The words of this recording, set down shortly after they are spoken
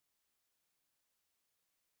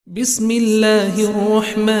بسم الله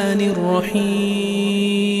الرحمن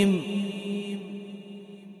الرحيم.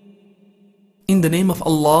 In the name of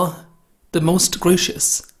Allah, the most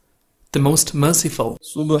gracious, the most merciful.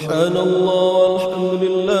 سبحان الله الحمد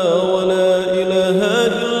لله ولا إله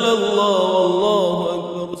إلا الله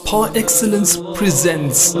والله أكبر. Par excellence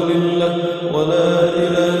presents ولا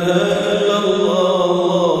إله إلا الله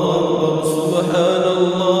والله أكبر. سبحان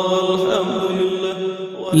الله الحمد لله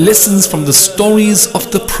lessons from the stories of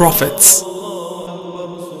the prophets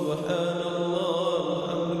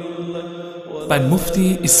by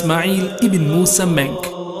Mufti Ismail ibn Musa Menk.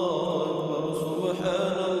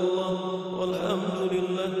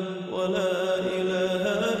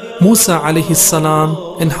 Musa alayhi salam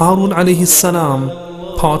and Haroon alayhi salam,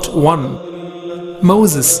 part 1.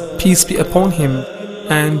 Moses, peace be upon him,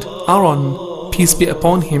 and Aron, peace be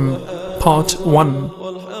upon him, part 1.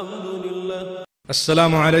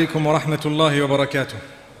 السلام عليكم ورحمة الله وبركاته.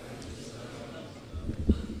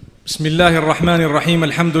 بسم الله الرحمن الرحيم.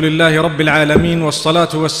 الحمد لله رب العالمين،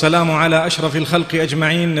 والصلاة والسلام على أشرف الخلق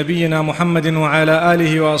أجمعين، نبينا محمد وعلى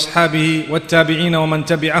آله وأصحابه والتابعين ومن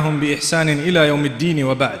تبعهم بإحسان إلى يوم الدين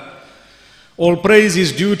وبعد. All praise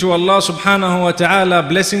is due to Allah subhanahu wa ta'ala.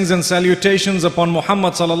 Blessings and salutations upon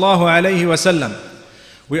Muhammad sallallahu alayhi wa sallam.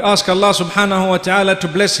 We ask Allah subhanahu wa ta'ala to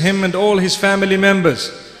bless him and all his family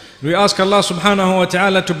members. We ask Allah subhanahu wa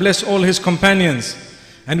ta'ala to bless all his companions.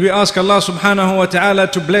 And we ask Allah subhanahu wa ta'ala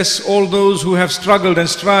to bless all those who have struggled and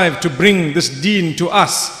strived to bring this deen to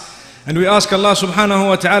us. And we ask Allah subhanahu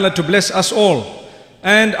wa ta'ala to bless us all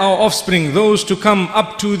and our offspring, those to come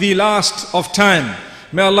up to the last of time.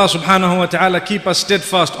 May Allah subhanahu wa ta'ala keep us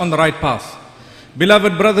steadfast on the right path.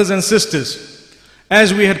 Beloved brothers and sisters,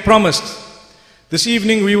 as we had promised, this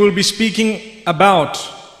evening we will be speaking about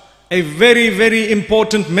a very, very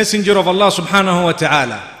important messenger of Allah subhanahu wa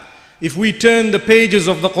ta'ala. If we turn the pages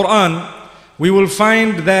of the Quran, we will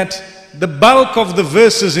find that the bulk of the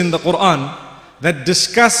verses in the Quran that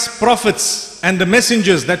discuss prophets and the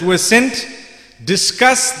messengers that were sent,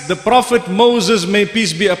 discuss the prophet Moses, may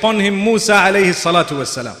peace be upon him, Musa alayhi salatu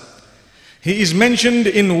wassalam. He is mentioned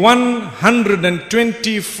in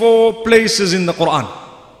 124 places in the Quran.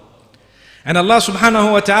 And Allah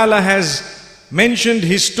subhanahu wa ta'ala has mentioned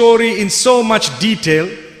his story in so much detail,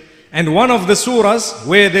 and one of the surahs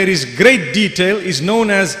where there is great detail is known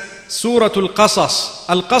as Suratul Qasas.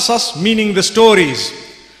 Al-Qasas meaning the stories.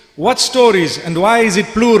 What stories and why is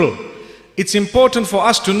it plural? It's important for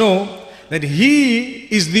us to know that he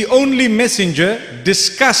is the only messenger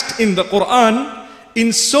discussed in the Quran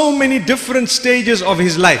in so many different stages of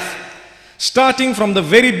his life. Starting from the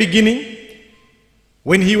very beginning,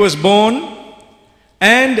 when he was born,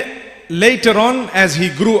 and later on as he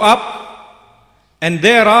grew up, and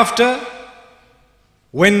thereafter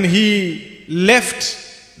when he left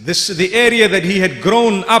the area that he had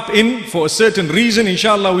grown up in for a certain reason.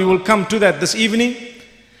 Inshallah we will come to that this evening.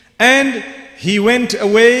 And he went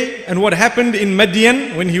away, and what happened in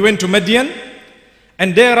Madian when he went to Madian,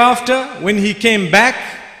 and thereafter when he came back,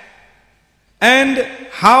 and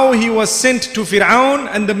how he was sent to Fir'aun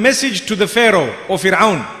and the message to the Pharaoh or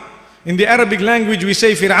Fir'aun. In the Arabic language we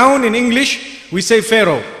say Fir'aun, in English we say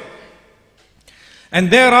Pharaoh. And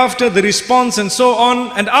thereafter the response and so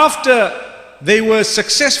on. And after they were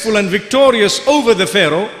successful and victorious over the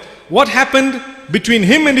Pharaoh, what happened between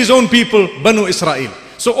him and his own people, Banu Israel.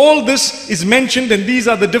 So all this is mentioned, and these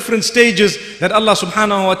are the different stages that Allah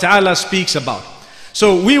subhanahu wa ta'ala speaks about.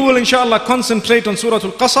 So we will inshallah concentrate on Surah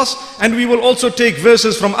Al-Qasas, and we will also take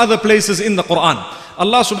verses from other places in the Quran.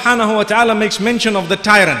 Allah subhanahu wa ta'ala makes mention of the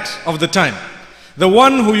tyrant of the time, the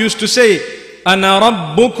one who used to say, Ana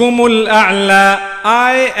rabbukumul a'la,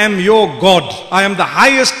 I am your God, I am the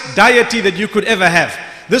highest deity that you could ever have.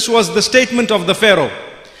 This was the statement of the Pharaoh.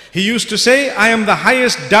 He used to say, I am the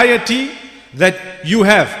highest deity that you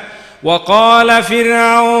have. وَقَالَ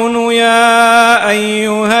فِرْعَوْنُ يَا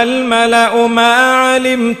أَيُّهَا الْمَلَأُ مَا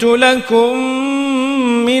عَلِمْتُ لَكُمْ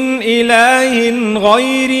مِنْ إِلَهٍ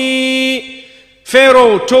غَيْرِي.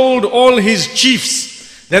 Pharaoh told all his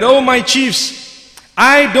chiefs that, oh my chiefs,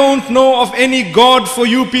 I don't know of any God for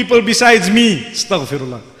you people besides me.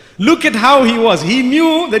 Astaghfirullah. Look at how he was. He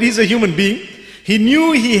knew that he's a human being. He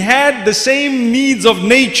knew he had the same needs of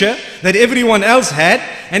nature that everyone else had.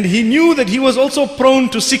 And he knew that he was also prone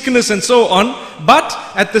to sickness and so on. But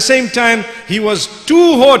at the same time, he was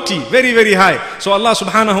too haughty, very, very high. So Allah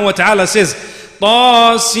subhanahu wa ta'ala says,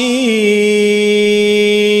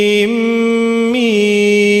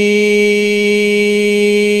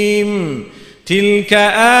 تلك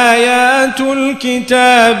آيات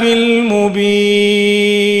الكتاب المبين.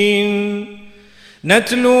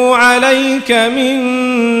 نتلو عليك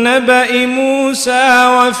من نبأ موسى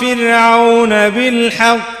وفرعون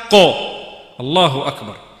بالحق. Allahu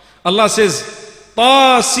Akbar. Allah says,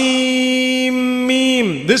 Tasim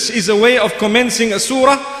Mim. This is a way of commencing a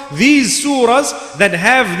surah. These surahs that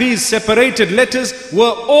have these separated letters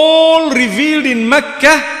were all revealed in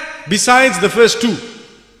Mecca besides the first two.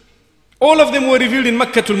 All of them were revealed in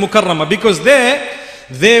Makkah al-Mukarramah, because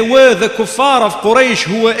there were the kuffar of Quraysh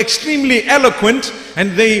who were extremely eloquent,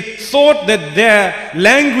 and they thought that their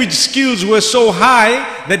language skills were so high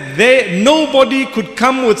that nobody could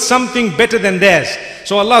come with something better than theirs.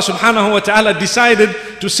 So Allah subhanahu wa ta'ala decided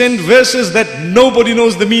to send verses that nobody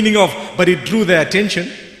knows the meaning of, but it drew their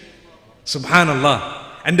attention. Subhanallah.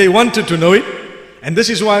 And they wanted to know it. And this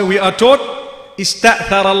is why we are taught,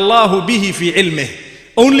 إِسْتَأْثَرَ اللَّهُ بِهِ فِي عِلْمِهِ.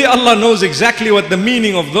 Only Allah knows exactly what the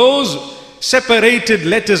meaning of those separated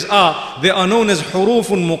letters are. They are known as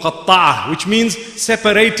hurufun muqatta'ah, which means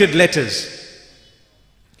separated letters.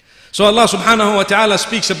 So Allah subhanahu wa ta'ala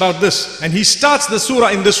speaks about this, and He starts the surah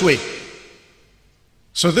in this way.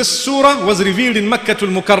 So this surah was revealed in Makkah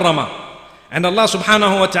al-Mukarramah, and Allah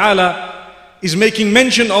subhanahu wa ta'ala is making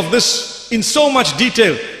mention of this in so much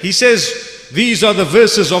detail. He says, these are the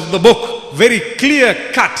verses of the book, very clear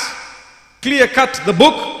cut the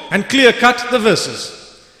book and clear cut the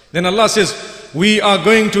verses. Then Allah says, we are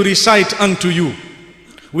going to recite unto you,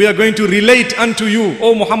 we are going to relate unto you,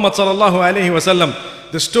 O Muhammad sallallahu alayhi wasallam,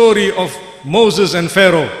 the story of Moses and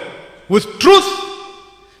Pharaoh with truth,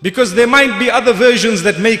 because there might be other versions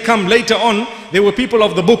that may come later on. There were people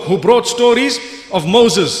of the book who brought stories of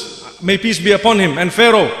Moses, may peace be upon him, and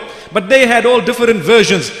Pharaoh, but they had all different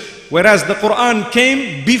versions. Whereas the Quran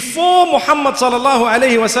came before Muhammad sallallahu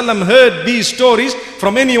alayhi wasallam heard these stories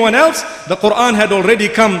from anyone else. The Quran had already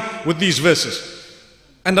come with these verses.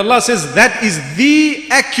 And Allah says that is the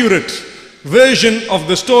accurate version of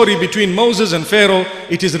the story between Moses and Pharaoh.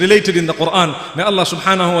 It is related in the Quran. May Allah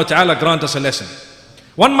subhanahu wa ta'ala grant us a lesson.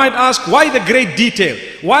 One might ask, why the great detail?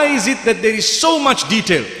 Why is it that there is so much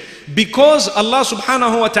detail? Because Allah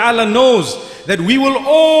subhanahu wa ta'ala knows that we will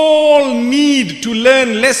all need to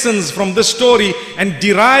learn lessons from this story and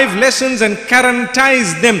derive lessons and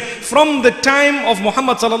quarantize them from the time of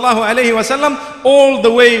Muhammad sallallahu alayhi wasallam all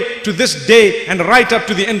the way to this day and right up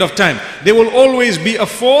to the end of time. There will always be a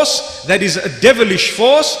force that is a devilish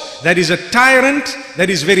force, that is a tyrant,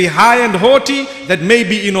 that is very high and haughty, that may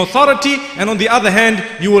be in authority, and on the other hand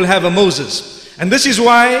you will have a Moses. And this is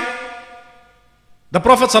why the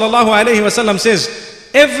Prophet sallallahu alayhi wasallam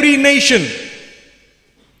says, every nation,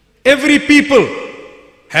 every people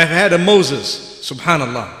have had a Moses.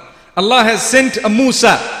 Subhanallah. Allah has sent a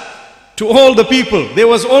Musa to all the people. There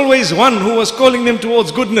was always one who was calling them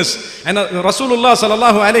towards goodness. And Rasulullah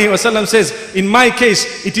sallallahu alayhi wasallam says, in my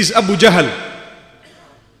case, it is Abu Jahl.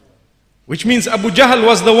 Which means Abu Jahl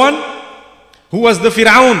was the one who was the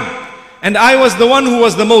Fir'aun, and I was the one who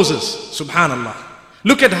was the Moses. Subhanallah.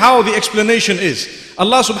 Look at how the explanation is.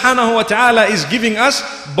 Allah subhanahu wa ta'ala is giving us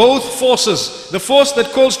both forces. The force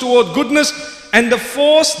that calls toward goodness and the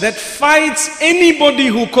force that fights anybody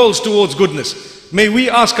who calls towards goodness. May we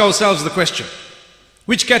ask ourselves the question,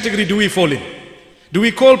 which category do we fall in? Do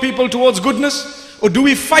we call people towards goodness, or do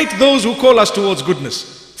we fight those who call us towards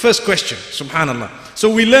goodness? First question, subhanallah. So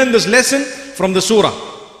we learn this lesson from the surah.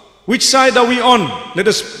 Which side are we on? Let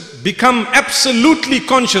us become absolutely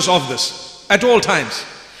conscious of this at all times.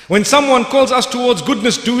 When someone calls us towards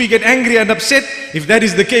goodness, do we get angry and upset? If that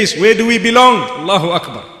is the case, where do we belong? Allahu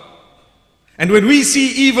Akbar. And when we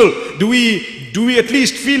see evil, do we at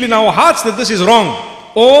least feel in our hearts that this is wrong?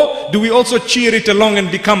 Or do we also cheer it along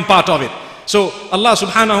and become part of it? So Allah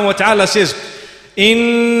subhanahu wa ta'ala says,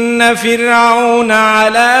 إِنَّ فِرْعَوْنَ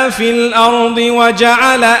عَلَا فِي الْأَرْضِ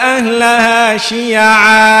وَجَعَلَ أَهْلَهَا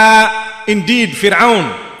شِيَعًا. Indeed,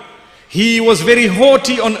 Fir'aun, he was very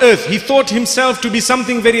haughty on earth. He thought himself to be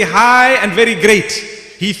something very high and very great.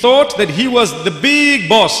 He thought that he was the big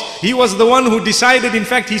boss. He was the one who decided. In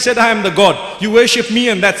fact, he said, I am the God. You worship me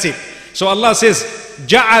and that's it. So Allah says,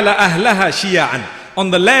 جَعَلَ أَهْلَهَا شِيَعًا.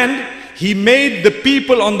 On the land, He made the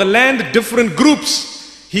people on the land different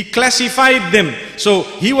groups. He classified them. So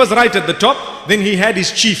He was right at the top. Then He had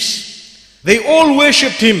His chiefs. They all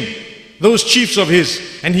worshipped Him, those chiefs of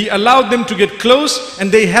His, and He allowed them to get close,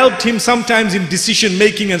 and they helped Him sometimes in decision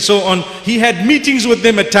making and so on. He had meetings with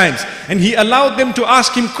them at times, and He allowed them to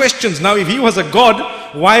ask Him questions. Now if He was a God,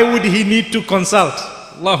 why would He need to consult?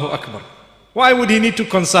 Allahu Akbar. Why would He need to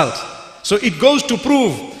consult? So it goes to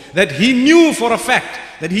prove that He knew for a fact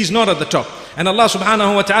that He's not at the top. And Allah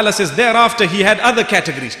subhanahu wa ta'ala says thereafter He had other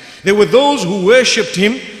categories. There were those who worshipped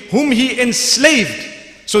Him, whom He enslaved.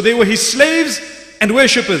 So they were His slaves, and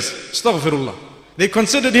worshippers. Astaghfirullah. They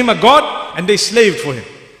considered him a god and they slaved for him.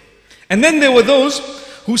 And then there were those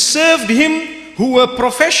who served him, who were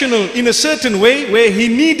professional in a certain way where he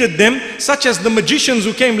needed them, such as the magicians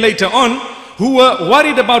who came later on, who were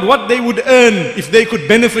worried about what they would earn if they could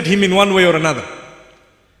benefit him in one way or another.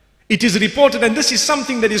 It is reported, and this is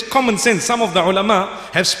something that is common sense. Some of the ulama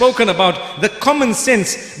have spoken about the common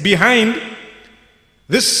sense behind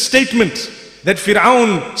this statement that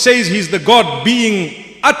Fir'aun says he's the God,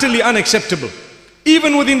 being utterly unacceptable,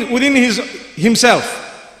 even within himself.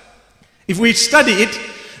 If we study it,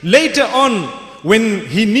 later on when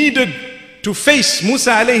he needed to face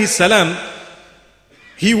Musa alayhi salam,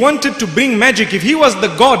 he wanted to bring magic. If he was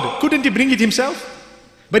the God, couldn't he bring it himself?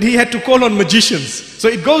 But he had to call on magicians. So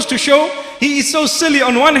it goes to show he is so silly.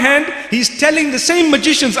 On one hand, he's telling the same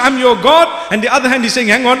magicians, I'm your God. And the other hand, he's saying,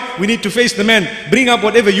 hang on, we need to face the man. Bring up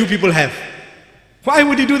whatever you people have. Why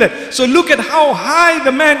would he do that? So look at how high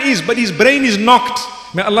the man is, but his brain is knocked.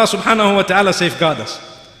 May Allah subhanahu wa ta'ala safeguard us.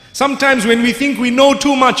 Sometimes when we think we know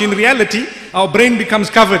too much, in reality, our brain becomes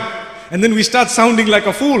covered. And then we start sounding like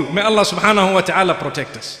a fool. May Allah subhanahu wa ta'ala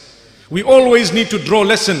protect us. We always need to draw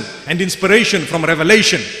lesson and inspiration from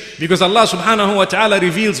revelation, because Allah subhanahu wa ta'ala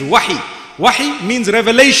reveals wahi. Wahi means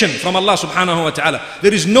revelation from Allah subhanahu wa ta'ala.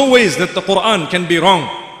 There is no ways that the Quran can be wrong,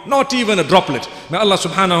 not even a droplet. May Allah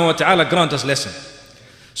subhanahu wa ta'ala grant us lesson.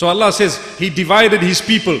 So Allah says he divided his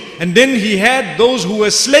people, and then he had those who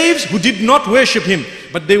were slaves who did not worship him,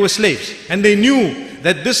 but they were slaves, and they knew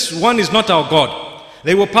that this one is not our God.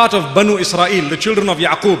 They were part of Banu Israel, the children of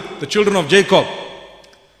Yaqub, the children of Jacob.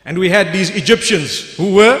 And we had these Egyptians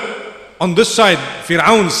who were on this side,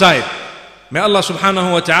 Fir'aun's side. May Allah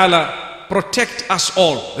subhanahu wa ta'ala protect us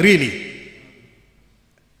all, really.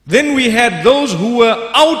 Then we had those who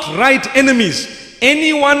were outright enemies.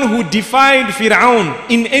 Anyone who defied Fir'aun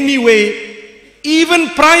in any way, even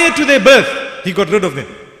prior to their birth, he got rid of them.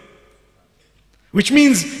 Which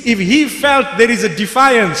means if he felt there is a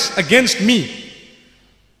defiance against me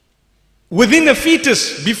within a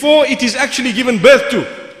fetus before it is actually given birth to,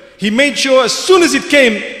 he made sure as soon as it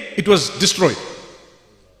came, it was destroyed.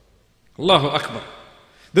 Allahu Akbar.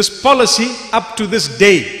 This policy up to this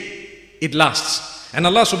day, it lasts. And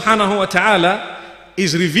Allah subhanahu wa ta'ala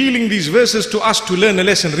is revealing these verses to us to learn a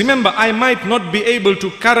lesson. Remember, I might not be able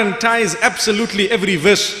to currentize absolutely every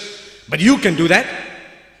verse, but you can do that.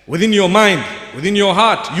 Within your mind, within your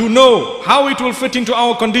heart, you know how it will fit into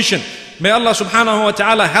our condition. May Allah subhanahu wa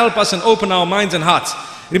ta'ala help us and open our minds and hearts.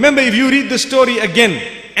 Remember, if you read the story again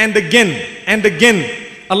and again and again,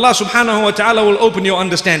 Allah subhanahu wa ta'ala will open your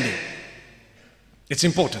understanding. It's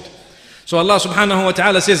important. So Allah subhanahu wa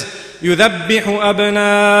ta'ala says, يُذَبِّحُ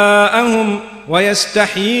أَبْنَاءَهُمْ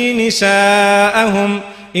وَيَسْتَحْيِي نِسَاءَهُمْ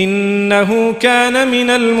إِنَّهُ كَانَ مِنَ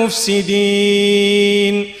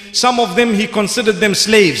الْمُفْسِدِينَ. Some of them he considered them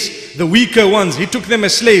slaves, the weaker ones. He took them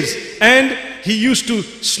as slaves, and he used to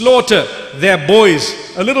slaughter their boys.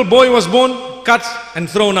 A little boy was born, cut and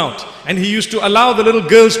thrown out. And he used to allow the little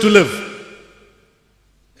girls to live.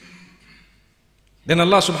 Then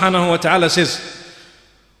Allah subhanahu wa ta'ala says,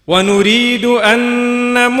 وَنُرِيدُ أَن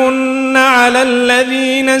نَّمُنَّ عَلَى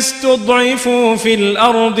الَّذِينَ اسْتُضْعِفُوا فِي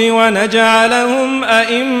الْأَرْضِ وَنَجْعَلَهُمْ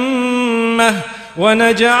أَئِمَّةً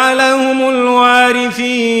وَنَجْعَلَهُمُ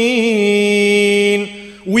الْوَارِثِينَ.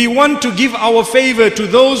 We want to give our favor to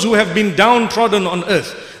those who have been downtrodden on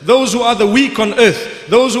earth. Those who are the weak on earth,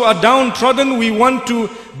 those who are downtrodden, we want to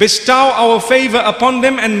bestow our favor upon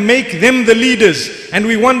them and make them the leaders. And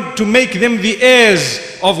we want to make them the heirs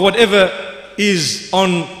of whatever is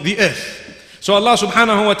on the earth. So Allah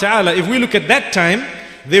subhanahu wa ta'ala, if we look at that time,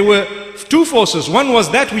 there were two forces. One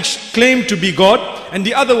was that which claimed to be God, and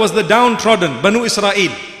the other was the downtrodden, Banu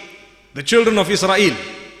Israel, the children of Israel,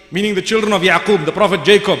 meaning the children of Yaqub, the prophet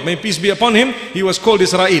Jacob, may peace be upon him, he was called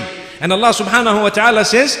Israel. And Allah subhanahu wa ta'ala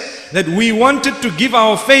says that we wanted to give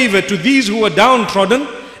our favor to these who were downtrodden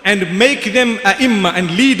and make them ai*imma and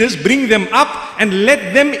leaders, bring them up and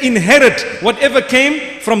let them inherit whatever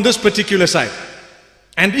came from this particular side.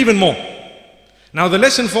 And even more. Now the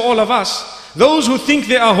lesson for all of us, those who think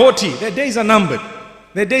they are haughty, their days are numbered.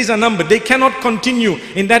 Their days are numbered. They cannot continue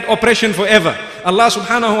in that oppression forever. Allah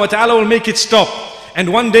subhanahu wa ta'ala will make it stop. And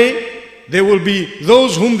one day there will be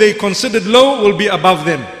those whom they considered low will be above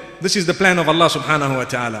them. This is the plan of Allah subhanahu wa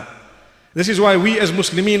ta'ala. This is why we as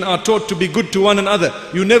Muslimin are taught to be good to one another.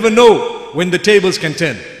 You never know when the tables can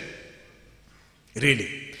turn.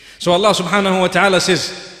 Really. So Allah subhanahu wa ta'ala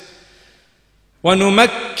says,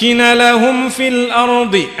 وَنُمَكِّنَ لَهُمْ فِي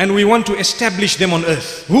الْأَرْضِ. And we want to establish them on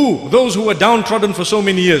earth. Who? Those who were downtrodden for so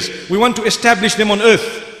many years. We want to establish them on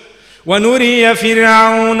earth. وَنُرِيَ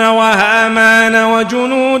فِرْعَوْنَ وَهَامَانَ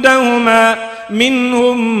وَجُنُودَهُمَا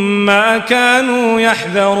مِنْهُمْ مَا كَانُوا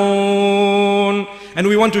يَحْذَرُونَ. And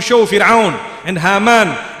we want to show Fir'aun and Haman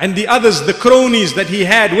and the others, the cronies that he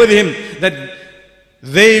had with him, that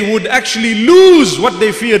they would actually lose what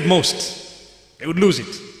they feared most. They would lose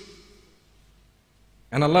it.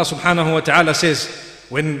 And Allah subhanahu wa ta'ala says,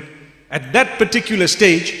 when at that particular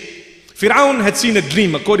stage, Fir'aun had seen a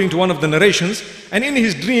dream, according to one of the narrations, and in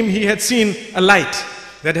his dream he had seen a light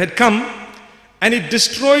that had come, and it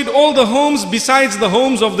destroyed all the homes besides the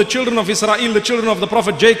homes of the children of Israel, the children of the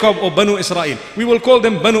Prophet Jacob, or Banu Israel. We will call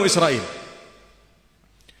them Banu Israel.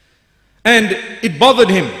 And it bothered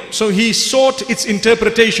him, so he sought its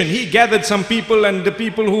interpretation. He gathered some people, and the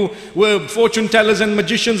people who were fortune tellers and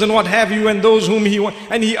magicians and what have you, and those whom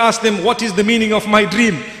and he asked them, what is the meaning of my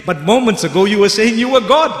dream? But moments ago you were saying you were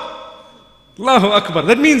God. Allahu Akbar.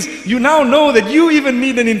 That means you now know that you even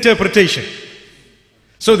need an interpretation.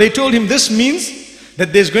 So they told him, this means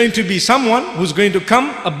that there's going to be someone who's going to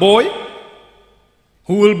come, a boy,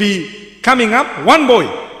 who will be coming up, one boy,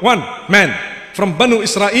 one man from Banu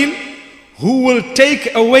Israel, who will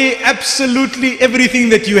take away absolutely everything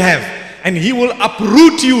that you have, and he will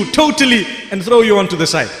uproot you totally and throw you onto the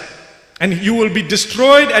side, and you will be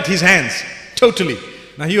destroyed at his hands totally.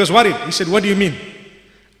 Now he was worried. He said, what do you mean?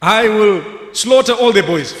 I will slaughter all the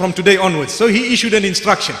boys from today onwards. So he issued an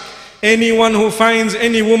instruction. Anyone who finds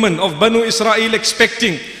any woman of Banu Israel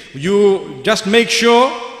expecting, you just make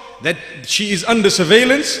sure that she is under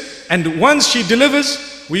surveillance, and once she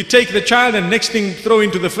delivers, we take the child and next thing throw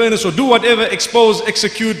into the furnace, or do whatever, expose,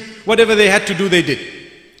 execute, whatever they had to do, they did.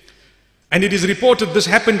 And it is reported this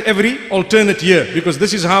happened every alternate year, because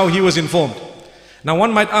this is how he was informed. Now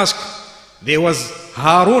one might ask, there was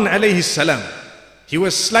Haroon alayhi salam. He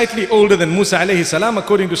was slightly older than Musa alayhi salam,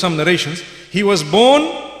 according to some narrations. He was born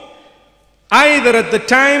either at the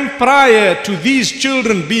time prior to these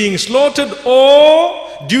children being slaughtered,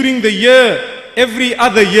 or during the year, every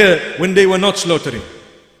other year, when they were not slaughtering,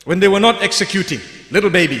 when they were not executing little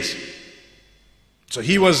babies. So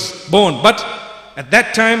he was born, but at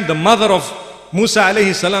that time the mother of Musa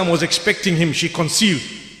alayhi salam was expecting him. She conceived.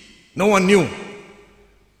 No one knew.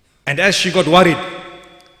 And as she got worried,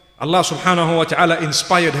 Allah subhanahu wa ta'ala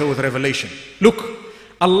inspired her with revelation. Look,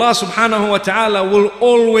 Allah subhanahu wa ta'ala will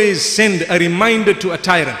always send a reminder to a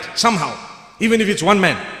tyrant, somehow, even if it's one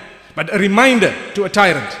man, but a reminder to a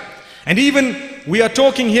tyrant. And even we are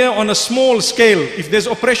talking here on a small scale. If there's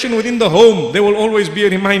oppression within the home, there will always be a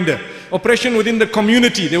reminder. Oppression within the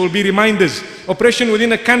community, there will be reminders. Oppression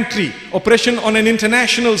within a country, oppression on an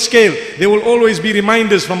international scale, there will always be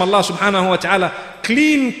reminders from Allah subhanahu wa ta'ala.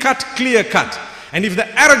 Clean cut, clear cut. And if the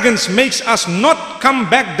arrogance makes us not come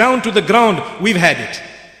back down to the ground, we've had it.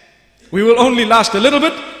 We will only last a little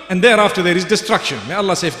bit, and thereafter there is destruction. May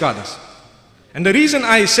Allah safeguard us. And the reason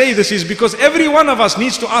I say this is because every one of us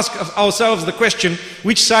needs to ask ourselves the question,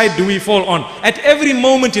 which side do we fall on? At every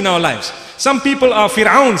moment in our lives. Some people are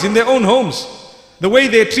Fir'auns in their own homes. The way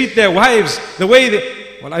they treat their wives, the way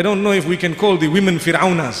they... Well, I don't know if we can call the women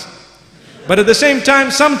Fir'aunas. But at the same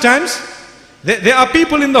time, sometimes there are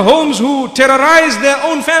people in the homes who terrorize their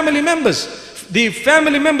own family members. The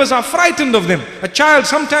family members are frightened of them. A child,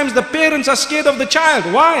 sometimes the parents are scared of the child.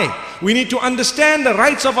 Why? We need to understand the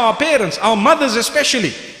rights of our parents, our mothers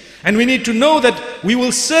especially. And we need to know that we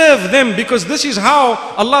will serve them, because this is how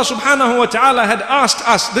Allah subhanahu wa ta'ala had asked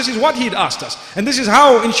us. This is what He had asked us. And this is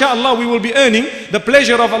how, inshallah, we will be earning the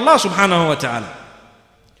pleasure of Allah subhanahu wa ta'ala.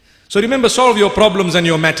 So remember, solve your problems and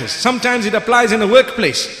your matters. Sometimes it applies in a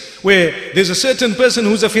workplace where there's a certain person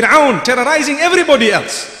who's a Fir'aun, terrorizing everybody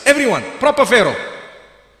else. Everyone, proper Pharaoh.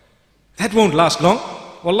 That won't last long.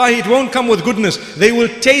 Wallahi, it won't come with goodness. They will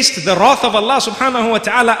taste the wrath of Allah subhanahu wa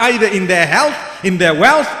ta'ala either in their health, in their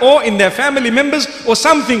wealth, or in their family members, or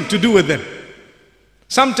something to do with them.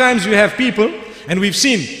 Sometimes you have people, and we've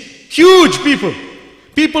seen huge people,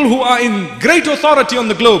 people who are in great authority on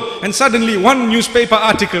the globe, and suddenly one newspaper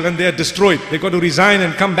article and they are destroyed. They've got to resign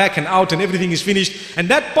and come back and out, and everything is finished. And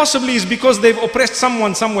that possibly is because they've oppressed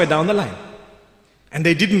someone somewhere down the line, and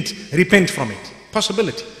they didn't repent from it.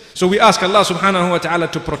 Possibility. So we ask Allah subhanahu wa ta'ala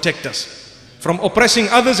to protect us from oppressing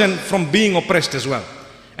others and from being oppressed as well.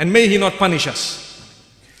 And may He not punish us.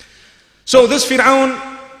 So this Fir'aun,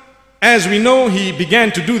 as we know, he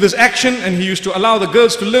began to do this action, and he used to allow the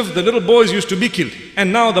girls to live, the little boys used to be killed.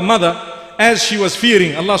 And now the mother, as she was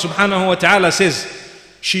fearing, Allah subhanahu wa ta'ala says,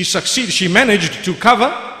 she succeeded, she managed to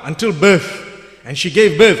cover until birth. And she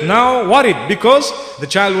gave birth, now worried, because the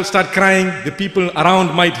child will start crying, the people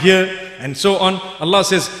around might hear, and so on. Allah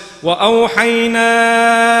says,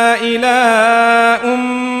 وَأَوْحَيْنَا إِلَىٰ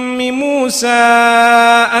أُمِّ موسى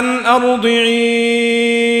أن أرضعيه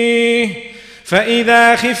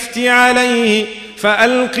فإذا خفت عليه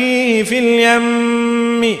فألقيه في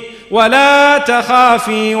اليم ولا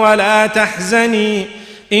تخافي ولا تحزني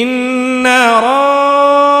إنا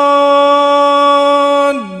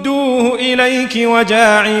رادوه إليك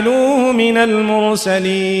وجاعلوه من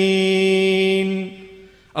المرسلين.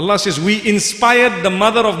 Allah says, we inspired the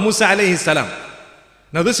mother of Musa alayhi salam.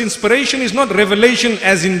 Now this inspiration is not revelation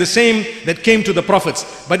as in the same that came to the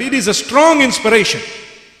prophets, but it is a strong inspiration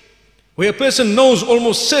where a person knows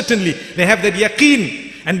almost certainly, they have that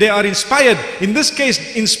yaqeen and they are inspired, in this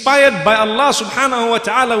case inspired by Allah subhanahu wa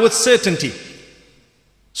ta'ala with certainty.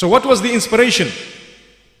 So what was the inspiration?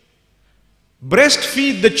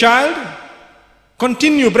 Breastfeed the child,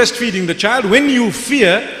 continue breastfeeding the child when you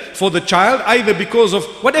fear for the child, either because of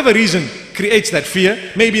whatever reason creates that fear.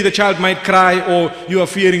 Maybe the child might cry, or you are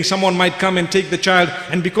fearing someone might come and take the child,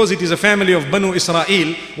 and because it is a family of Banu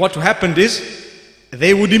Israel, what happened is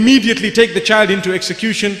they would immediately take the child into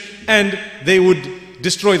execution and they would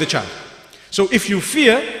destroy the child. So if you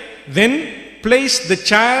fear, then place the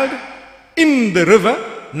child in the river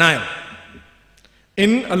Nile,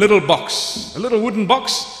 in a little box, a little wooden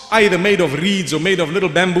box, either made of reeds or made of little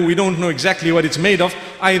bamboo. We don't know exactly what it's made of,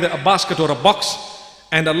 either a basket or a box.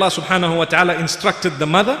 And Allah subhanahu wa ta'ala instructed the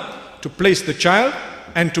mother to place the child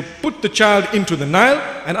and to put the child into the Nile.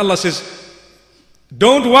 And Allah says,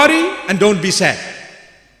 don't worry and don't be sad.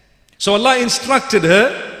 So Allah instructed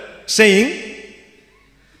her saying,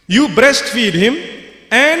 you breastfeed him,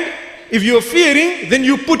 and if you're fearing, then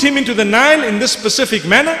you put him into the Nile in this specific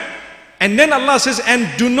manner. And then Allah says, and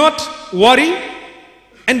do not worry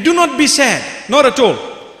and do not be sad, not at all.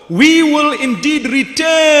 We will indeed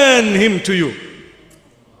return him to you.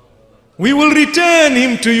 We will return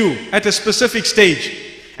him to you at a specific stage,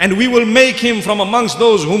 and we will make him from amongst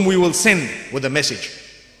those whom we will send with a message.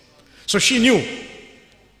 So she knew.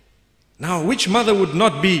 Now, which mother would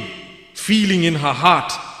not be feeling in her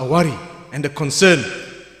heart a worry and a concern?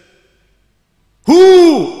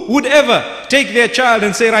 Who would ever take their child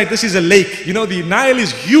and say, right, this is a lake. You know, the Nile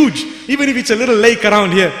is huge. Even if it's a little lake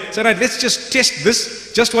around here. Say, right, let's just test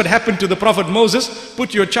this. Just what happened to the Prophet Moses.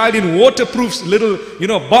 Put your child in waterproof little,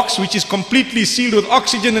 box which is completely sealed with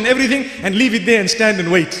oxygen and everything, and leave it there and stand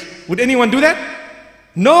and wait. Would anyone do that?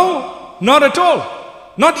 No, not at all.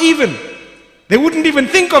 Not even. They wouldn't even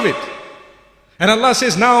think of it. And Allah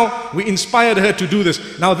says, now we inspired her to do this.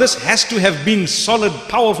 Now this has to have been solid,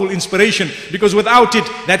 powerful inspiration, because without it,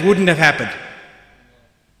 that wouldn't have happened.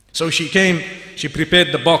 So she came, she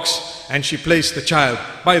prepared the box, and she placed the child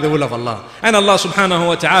by the will of Allah. And Allah subhanahu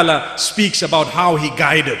wa ta'ala speaks about how He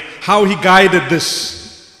guided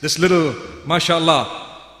this little, mashallah,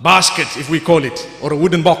 basket, if we call it, or a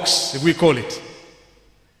wooden box, if we call it.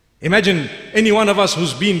 Imagine any one of us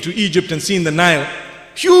who's been to Egypt and seen the Nile.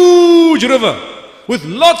 Huge river with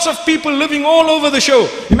lots of people living all over the shore.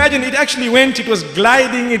 Imagine it actually went, it was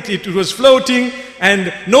gliding, it was floating,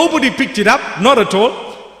 and nobody picked it up, not at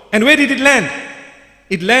all. And where did it land?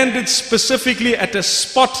 It landed specifically at a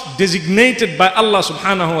spot designated by Allah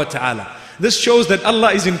subhanahu wa ta'ala. This shows that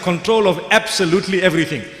Allah is in control of absolutely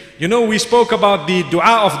everything. You know, we spoke about the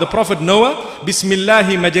dua of the Prophet Noah,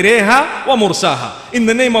 Bismillahi majreha wa mursaha. In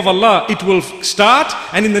the name of Allah it will start,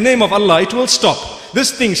 and in the name of Allah it will stop.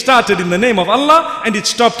 This thing started in the name of Allah and it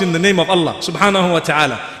stopped in the name of Allah subhanahu wa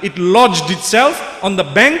ta'ala. It lodged itself on the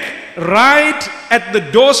bank right at the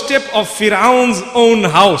doorstep of Fir'aun's own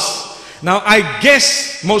house. Now I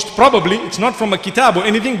guess, most probably, it's not from a kitab or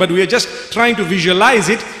anything, but we are just trying to visualize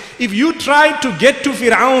it. If you tried to get to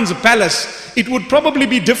Fir'aun's palace, it would probably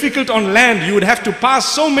be difficult on land. You would have to pass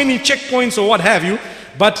so many checkpoints or what have you.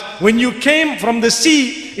 But when you came from the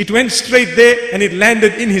sea, it went straight there and it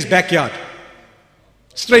landed in his backyard.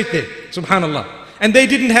 Straight there, subhanallah. And they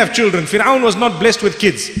didn't have children. Fir'aun was not blessed with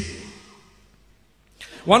kids.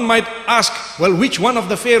 One might ask, well, which one of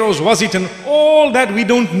the pharaohs was it? And all that we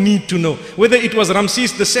don't need to know. Whether it was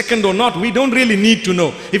Ramses II or not, we don't really need to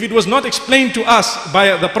know. If it was not explained to us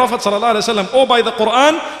by the Prophet ﷺ or by the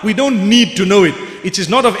Quran, we don't need to know it. It is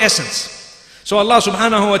not of essence. So Allah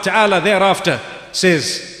subhanahu wa ta'ala thereafter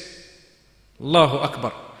says, Allahu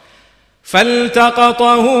Akbar.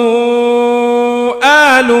 فَالْتَقَطَهُ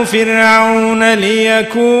آلُ فِرْعَوْنَ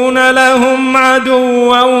لِيَكُونَ لَهُمْ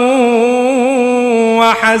عَدُوًّا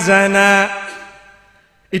وَحَزَنًا.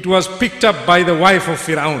 It was picked up by the wife of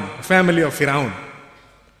Fir'aun, family of Fir'aun,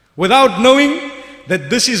 without knowing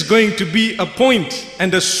that this is going to be a point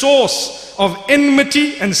and a source of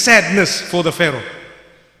enmity and sadness for the Pharaoh.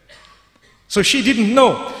 So she didn't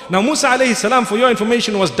know. Now Musa alayhi salam, for your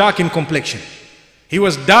information, was dark in complexion. He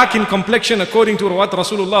was dark in complexion according to what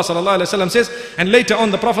Rasulullah sallallahu alaihi wasallam says. And later on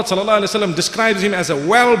the Prophet sallallahu alaihi wasallam describes him as a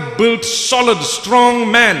well-built, solid, strong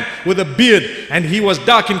man with a beard. And he was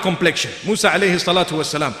dark in complexion. Musa alayhi salatu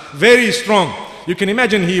wasalam. Very strong. You can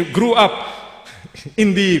imagine he grew up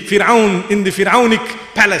in the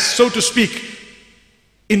Fir'aunic palace, so to speak.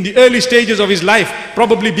 In the early stages of his life,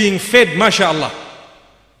 probably being fed, mashallah.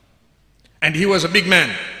 And he was a big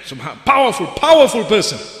man. Powerful, powerful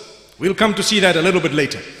person. We'll come to see that a little bit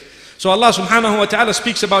later. So Allah subhanahu wa ta'ala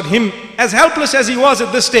speaks about him as helpless as he was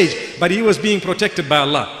at this stage, but he was being protected by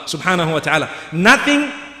Allah subhanahu wa ta'ala.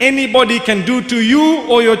 Nothing anybody can do to you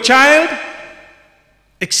or your child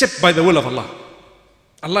except by the will of Allah.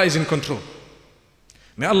 Allah is in control.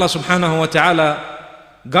 May Allah subhanahu wa ta'ala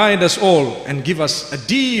guide us all and give us a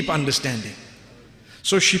deep understanding.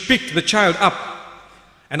 So she picked the child up.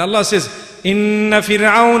 And Allah says, إِنَّ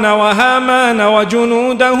فِرْعَوْنَ وَهَامَانَ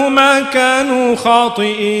وَجُنُودَهُمَا كَانُوا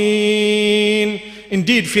خَاطِئِينَ.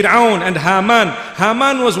 Indeed, Fir'aun and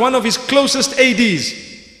Haman was one of his closest ADs.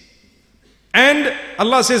 And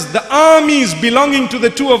Allah says, the armies belonging to the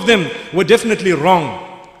two of them were definitely wrong.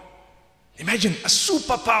 Imagine a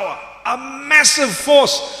superpower, a massive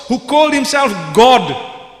force who called himself God.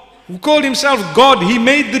 He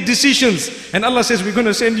made the decisions. And Allah says, we're going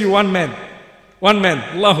to send you one man. One man,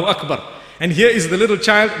 Allahu Akbar. And here is the little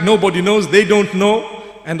child, nobody knows, they don't know.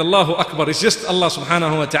 And Allahu Akbar, it's just Allah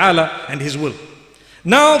subhanahu wa ta'ala and His will.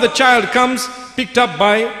 Now the child comes, picked up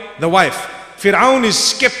by the wife. Fir'aun is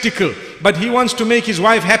skeptical, but he wants to make his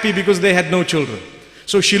wife happy because they had no children.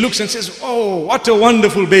 So she looks and says, oh, what a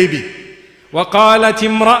wonderful baby. وَقَالَتِ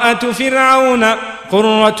امْرَأَةُ فِرْعَوْنَ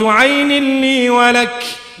قُرَّةُ عَيْنٍ لِي وَلَكَ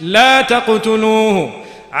لَا تَقْتُلُوهُ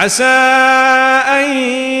عَسَىٰ أَن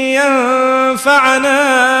يَنفَعَنَا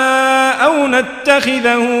أَوْ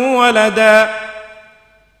نَتَّخِذَهُ وَلَدًا.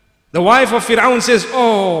 The wife of Fir'aun says,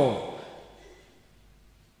 oh,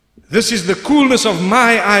 this is the coolness of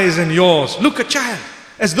my eyes and yours. Look, a child,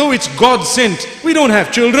 as though it's God sent. We don't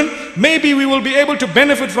have children. Maybe we will be able to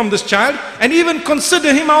benefit from this child and even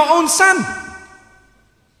consider him our own son.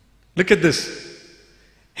 Look at this.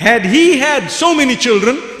 Had he had so many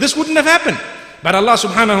children, this wouldn't have happened. But Allah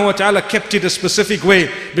subhanahu wa ta'ala kept it a specific way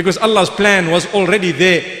because Allah's plan was already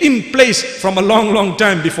there in place from a long, long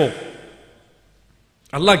time before.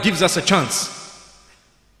 Allah gives us a chance.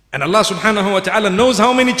 And Allah subhanahu wa ta'ala knows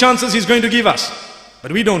how many chances He's going to give us.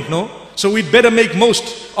 But we don't know. So we'd better make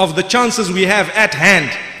most of the chances we have at hand,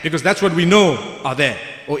 because that's what we know are there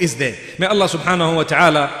or is there. May Allah subhanahu wa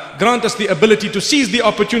ta'ala grant us the ability to seize the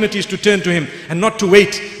opportunities to turn to Him and not to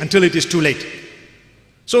wait until it is too late.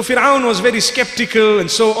 So Fir'aun was very skeptical and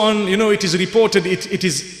so on. You know, it is reported, it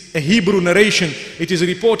is a Hebrew narration. It is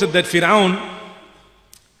reported that Fir'aun,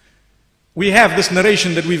 we have this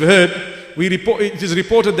narration that we've heard. It is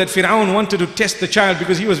reported that Fir'aun wanted to test the child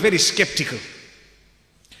because he was very skeptical.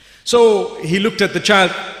 So he looked at the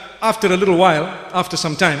child after a little while, after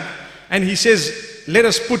some time, and he says, let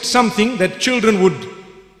us put something that children would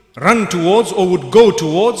run towards or would go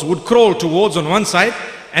towards, would crawl towards on one side,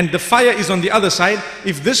 and the fire is on the other side.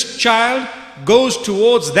 If this child goes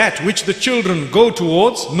towards that which the children go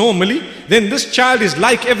towards normally, then this child is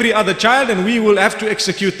like every other child and we will have to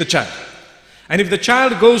execute the child. And if the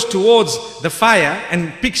child goes towards the fire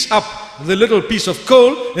and picks up the little piece of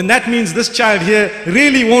coal, then that means this child here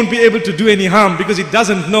really won't be able to do any harm because it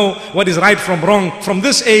doesn't know what is right from wrong from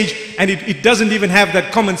this age, and it doesn't even have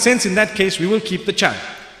that common sense. In that case, we will keep the child.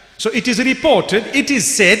 So it is reported, it is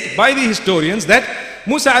said by the historians that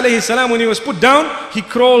Musa alayhi salam, when he was put down, he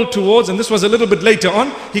crawled towards, and this was a little bit later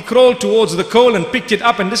on, he crawled towards the coal and picked it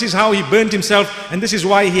up, and this is how he burnt himself, and this is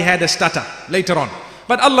why he had a stutter later on.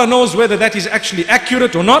 But Allah knows whether that is actually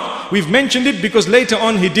accurate or not. We've mentioned it because later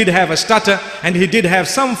on he did have a stutter and he did have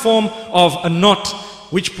some form of a knot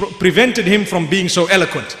which prevented him from being so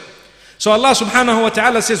eloquent. So Allah subhanahu wa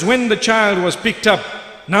ta'ala says, when the child was picked up,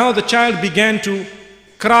 now the child began to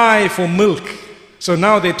cry for milk. So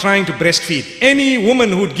now they're trying to breastfeed. Any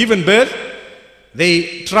woman who'd given birth,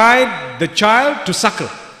 they tried the child to suckle,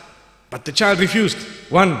 but the child refused.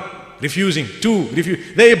 One, refusing. Two,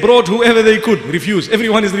 refuse. They brought whoever they could, refuse.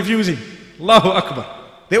 Everyone is refusing. Allahu Akbar.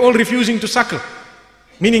 They're all refusing to suckle.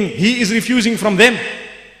 Meaning he is refusing from them.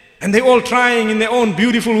 And they're all trying in their own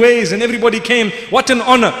beautiful ways, and everybody came. What an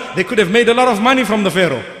honor. They could have made a lot of money from the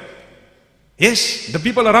Pharaoh. Yes, the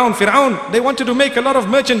people around Fir'aun, they wanted to make a lot of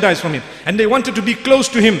merchandise from him. And they wanted to be close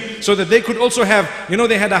to him so that they could also have, you know,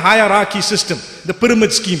 they had a hierarchy system. The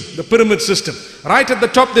pyramid scheme, the pyramid system. Right at the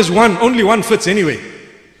top there's one, only one fits anyway.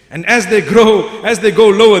 And as they grow, as they go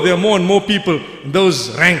lower, there are more and more people in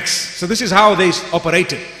those ranks. So this is how they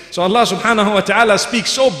operated. So Allah subhanahu wa ta'ala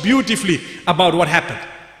speaks so beautifully about what happened.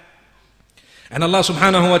 And Allah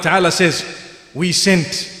subhanahu wa ta'ala says, we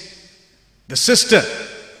sent the sister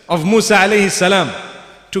of Musa alayhi salam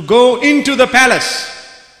to go into the palace.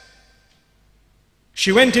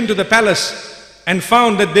 She went into the palace and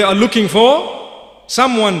found that they are looking for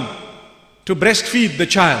someone to breastfeed the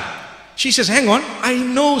child. She says, hang on, I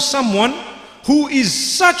know someone who is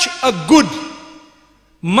such a good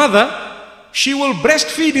mother. She will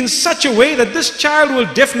breastfeed in such a way that this child will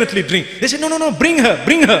definitely drink. They said, no, bring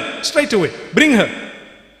her, straight away, bring her.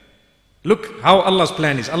 Look how Allah's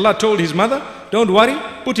plan is. Allah told his mother, don't worry,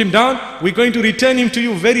 put him down. We're going to return him to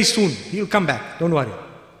you very soon. He'll come back, don't worry.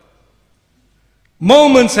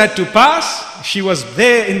 Moments had to pass. She was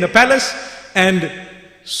there in the palace and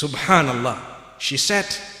subhanallah, she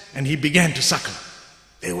sat and he began to suckle.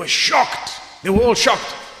 They were shocked. They were all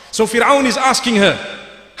shocked. So Fir'aun is asking her,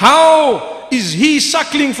 how is he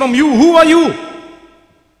suckling from you? Who are you?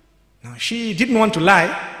 Now she didn't want to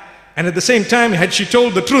lie. And at the same time, had she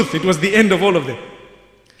told the truth, it was the end of all of them.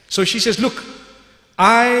 So she says, look,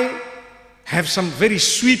 I have some very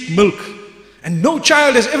sweet milk and no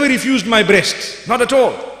child has ever refused my breast. Not at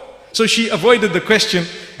all. So she avoided the question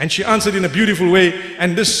and she answered in a beautiful way,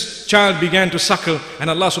 and this child began to suckle. And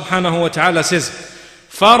Allah subhanahu wa ta'ala says,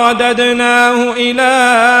 فَرَدَدْنَاهُ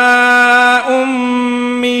إِلَىٰ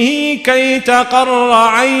أُمِّهِ كَيْ تَقَرَّ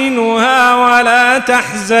عَيْنُهَا وَلَا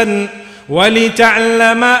تَحْزَنْ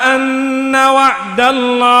وَلِتَعْلَمَ أَنَّ وَعْدَ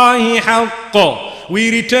اللَّهِ حَقٌّ. We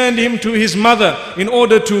returned him to his mother in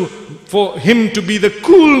order for him to be the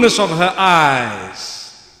coolness of her eyes.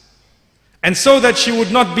 And so that she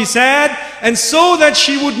would not be sad, and so that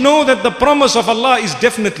she would know that the promise of Allah is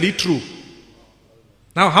definitely true.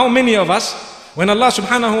 Now how many of us, when Allah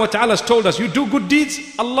subhanahu wa ta'ala has told us, you do good deeds,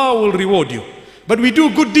 Allah will reward you. But we do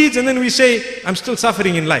good deeds and then we say, I'm still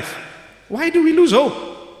suffering in life. Why do we lose hope?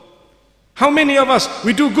 How many of us,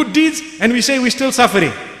 we do good deeds and we say we're still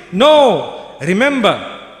suffering? No, remember,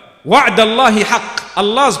 وَعْدَ اللَّهِ حَقٌّ.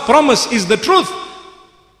 Allah's promise is the truth.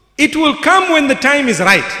 It will come when the time is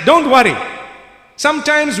right. Don't worry.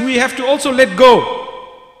 Sometimes we have to also let go.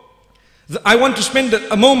 I want to spend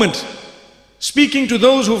a moment speaking to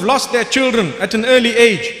those who've lost their children at an early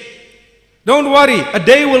age. Don't worry, a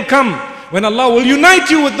day will come when Allah will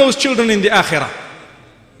unite you with those children in the akhirah.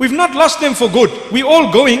 We've not lost them for good. We're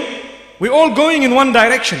all going in one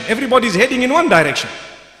direction. Everybody's heading in one direction.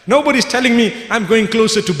 Nobody's telling me, I'm going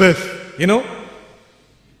closer to birth, you know.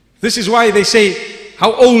 This is why they say,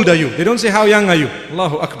 how old are you? They don't say, how young are you?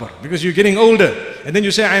 Allahu Akbar. Because you're getting older. And then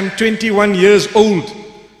you say, I'm 21 years old.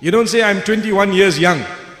 You don't say, I'm 21 years young.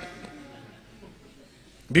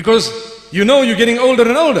 Because you know you're getting older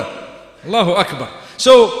and older. Allahu Akbar.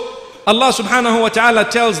 So, Allah subhanahu wa ta'ala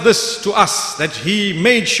tells this to us, that He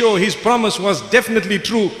made sure His promise was definitely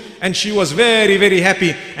true, and she was very, very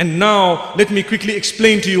happy. And now, let me quickly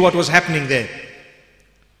explain to you what was happening there.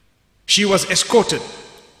 She was escorted.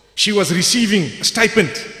 She was receiving a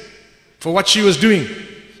stipend for what she was doing.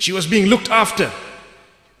 She was being looked after.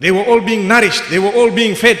 They were all being nourished. They were all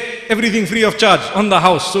being fed. Everything free of charge on the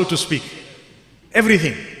house, so to speak.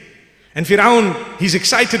 Everything. And Fir'aun, he's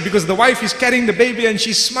excited because the wife is carrying the baby and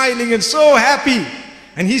she's smiling and so happy.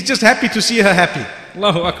 And he's just happy to see her happy.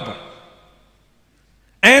 Allahu Akbar.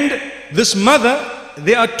 And this mother,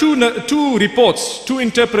 there are two reports, two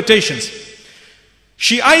interpretations.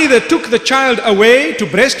 She either took the child away to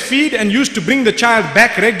breastfeed and used to bring the child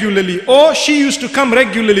back regularly, or she used to come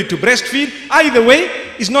regularly to breastfeed. Either way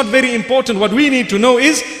is not very important. What we need to know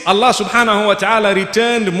is Allah subhanahu wa ta'ala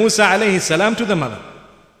returned Musa alayhi salam to the mother.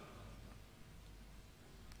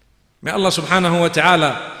 May Allah subhanahu wa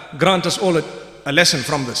ta'ala grant us all a lesson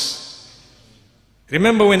from this.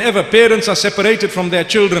 Remember, whenever parents are separated from their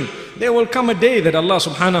children, there will come a day that Allah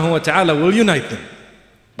subhanahu wa ta'ala will unite them.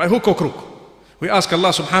 By hook or crook. We ask Allah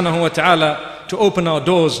subhanahu wa ta'ala to open our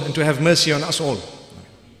doors and to have mercy on us all.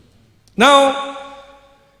 Now,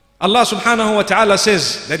 Allah subhanahu wa ta'ala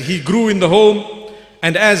says that he grew in the home,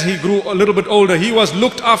 and as he grew a little bit older, he was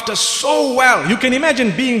looked after so well. You can imagine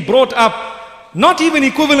being brought up, not even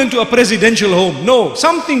equivalent to a presidential home. No,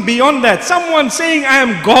 something beyond that. Someone saying, I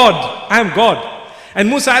am God, I am God. And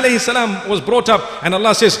Musa alayhi salam was brought up, and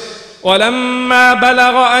Allah says, وَلَمَّا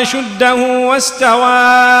بَلَغَ أَشُدَّهُ وَاسْتَوَى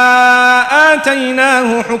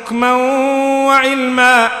آتَيْنَاهُ حُكْمًا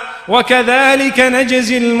وَعِلْمًا وَكَذَلِكَ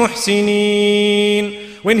نَجْزِي الْمُحْسِنِينَ.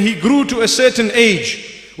 When he grew to a certain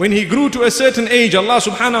age, Allah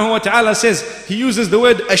subhanahu wa ta'ala says, he uses the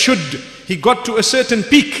word ashud. He got to a certain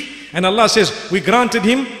peak, and Allah says, we granted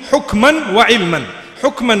him hukman wa ilman.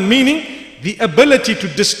 Hukman meaning the ability to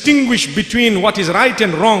distinguish between what is right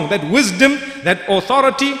and wrong, that wisdom, that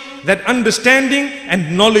authority, that understanding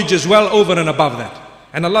and knowledge as well over and above that.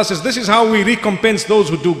 And Allah says, this is how we recompense those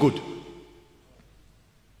who do good.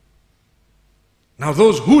 Now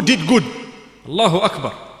those who did good, Allahu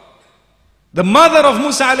Akbar. The mother of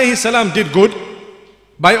Musa alayhi salam did good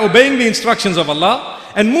by obeying the instructions of Allah.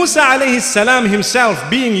 And Musa alayhi salam himself,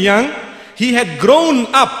 being young, he had grown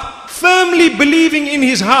up firmly believing in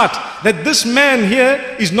his heart that this man here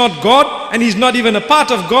is not God, and he's not even a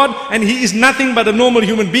part of God, and he is nothing but a normal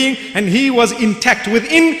human being, and he was intact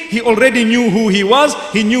within. He already knew who he was,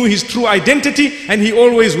 he knew his true identity, and he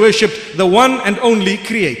always worshipped the one and only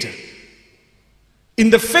Creator. In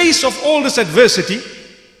the face of all this adversity,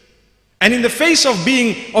 and in the face of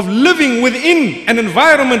living within an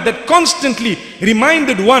environment that constantly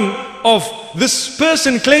reminded one of this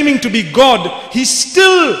person claiming to be God, he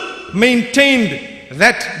still maintained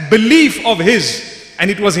that belief of his, and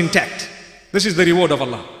it was intact. This is the reward of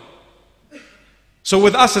Allah. So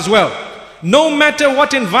with us as well, no matter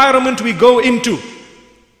what environment we go into,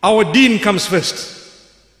 our deen comes first.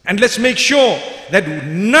 And let's make sure that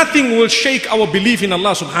nothing will shake our belief in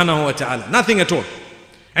Allah subhanahu wa ta'ala. Nothing at all.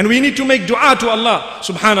 And we need to make dua to Allah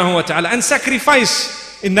subhanahu wa ta'ala and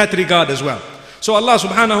sacrifice in that regard as well. So Allah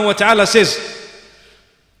subhanahu wa ta'ala says,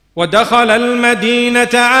 وَدَخَلَ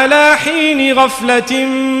الْمَدِينَةَ عَلَى حِينِ غَفْلَةٍ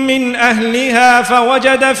مِّنْ أَهْلِهَا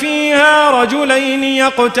فَوَجَدَ فِيهَا رَجُلَيْنِ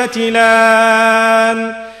يَقْتَتِلَانِ.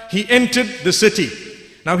 He entered the city.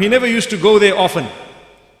 Now he never used to go there often,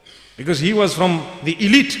 because he was from the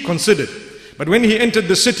elite considered. But when he entered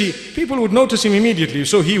the city, people would notice him immediately.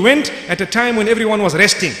 So he went at a time when everyone was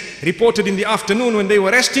resting. Reported in the afternoon when they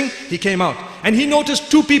were resting, he came out. And he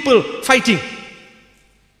noticed two people fighting.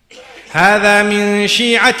 هَذَا مِنْ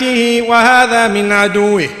شِيعَتِهِ وَهَذَا مِنْ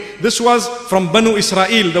عَدُوِهِ. This was from Banu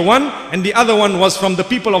Israel, the one, and the other one was from the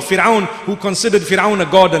people of Fir'aun, who considered Fir'aun a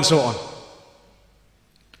god and so on.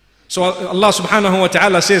 So Allah subhanahu wa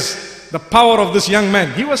ta'ala says, the power of this young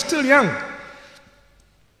man, he was still young.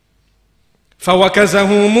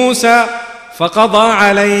 فَوَكَزَهُ مُوسَى فَقَضَى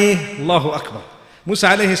عَلَيْهِ. Allahu Akbar. Musa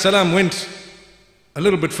alayhi salam went a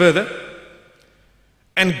little bit further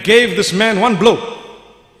and gave this man one blow.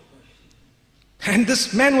 And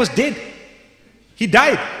this man was dead. He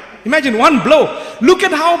died. Imagine one blow. Look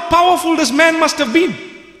at how powerful this man must have been.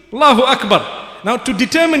 Allahu Akbar. Now to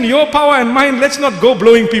determine your power and mine, let's not go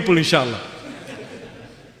blowing people, inshallah.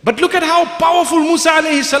 But look at how powerful Musa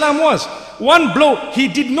alayhi salam was. One blow. He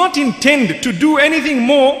did not intend to do anything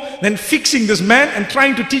more than fixing this man and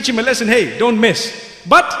trying to teach him a lesson. Hey, don't mess.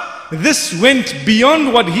 But this went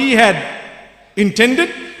beyond what he had intended,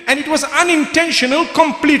 and it was unintentional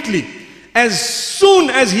completely. As soon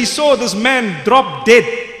as he saw this man drop dead,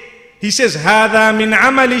 he says, هَذَا مِنْ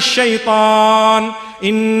عَمَلِ الشَّيْطَانِ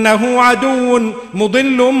إِنَّهُ عَدُوٌ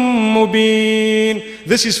مُضِلٌّ مُبِينٌ.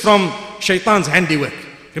 This is from shaitan's handiwork.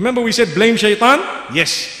 Remember we said blame shaitan?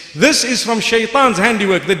 Yes. This is from shaitan's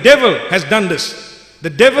handiwork. The devil has done this. The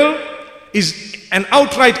devil is an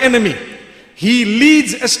outright enemy. He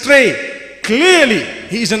leads astray. Clearly,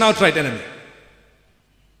 he is an outright enemy.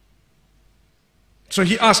 So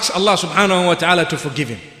he asks Allah subhanahu wa ta'ala to forgive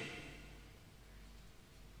him.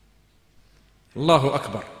 Allahu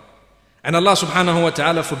Akbar. And Allah subhanahu wa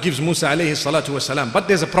ta'ala forgives Musa alayhi salatu wasalam. But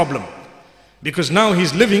there's a problem. Because now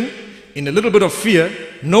he's living in a little bit of fear.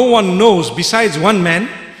 No one knows besides one man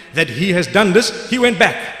that he has done this. He went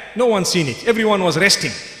back. No one seen it. Everyone was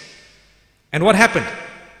resting. And what happened?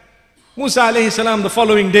 Musa alayhi salam, the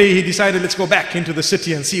following day, he decided, let's go back into the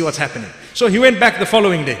city and see what's happening. So he went back the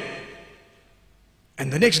following day.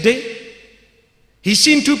 And the next day, he's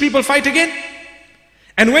seen two people fight again.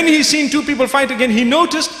 And when he's seen two people fight again, he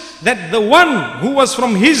noticed that the one who was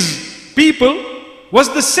from his people was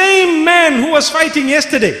the same man who was fighting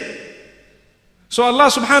yesterday. So Allah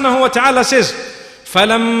subhanahu wa ta'ala says,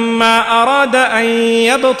 فَلَمَّا أَرَادَ أَن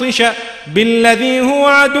يَبْطِشَ بِالَّذِي هُوَ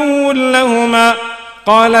عَدُوٌّ لَهُمَا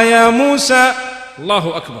قَالَ يَا مُوسَى.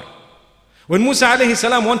 Allahu Akbar. When Musa alayhi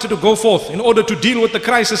salam wanted to go forth in order to deal with the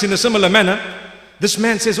crisis in a similar manner, this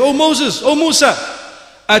man says, oh Moses, oh Musa,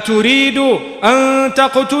 أَتُرِيدُ أَن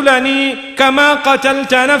تَقْتُلَنِي كَمَا قَتَلْتَ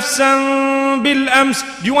نَفْسًا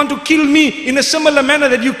بِالْأَمْسِ. Do you want to kill me in a similar manner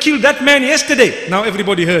that you killed that man yesterday? Now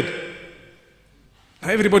everybody heard.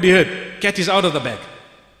 Everybody heard. Cat is out of the bag.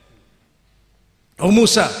 Oh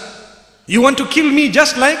Musa, you want to kill me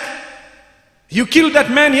just like you killed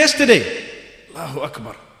that man yesterday? Allahu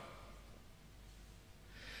Akbar.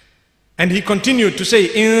 And he continued to say,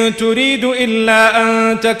 إِن تُرِيدُ إِلَّا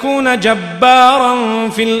أَن تَكُونَ جَبَّارًا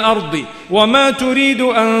فِي الْأَرْضِ وَمَا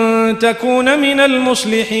تُرِيدُ أَن تَكُونَ مِنَ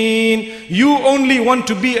الْمُصْلِحِينَ. You only want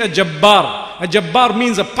to be a jabbar. A jabbar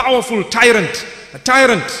means a powerful tyrant. A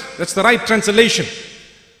tyrant, that's the right translation.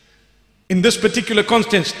 In this particular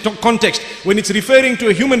context, when it's referring to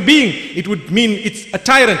a human being, it would mean it's a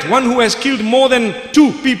tyrant, one who has killed more than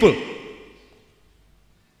 2 people.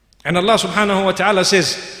 And Allah subhanahu wa ta'ala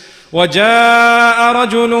says, وَجَاءَ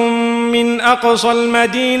رَجُلٌ مِّنْ أَقْصَى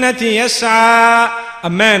الْمَدِينَةِ يَسْعَى. A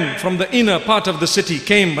man from the inner part of the city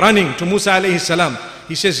came running to Musa alayhi salam.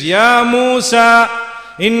 He says, Ya Musa,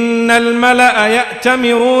 inna al-mala'a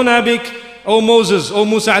ya'tamiruna bik. O Moses, O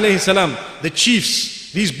Musa alayhi salam, the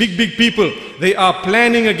chiefs, these big people, they are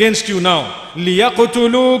planning against you now.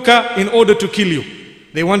 لِيَقْتُلُوكَ, in order to kill you.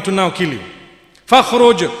 They want to now kill you.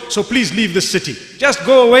 فَخْرُجْ, so please leave the city. Just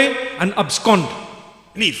go away and abscond.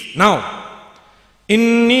 Leave now.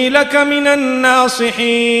 إِنِّي لَكَ مِنَ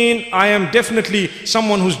النَّاصِحِينَ. I am definitely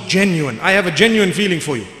someone who's genuine. I have a genuine feeling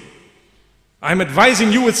for you. I am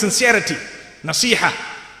advising you with sincerity. Nasiha.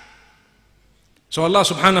 So Allah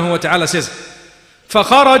subhanahu wa ta'ala says,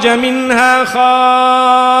 فَخَرَجَ مِنْهَا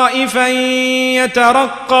خَائِفًا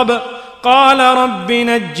يَتَرَقَّبُ قَالَ رَبِّ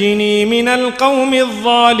نَجِّنِي مِنَ الْقَوْمِ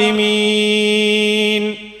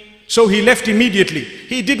الظَّالِمِينَ. So he left immediately.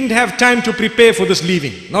 He didn't have time to prepare for this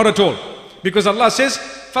leaving. Not at all. Because Allah says,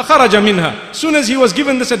 فَخَرَجَ مِنْهَا. Soon as he was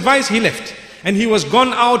given this advice, he left. And he was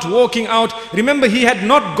gone out, walking out. Remember, he had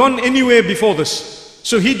not gone anywhere before this.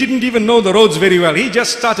 So he didn't even know the roads very well. He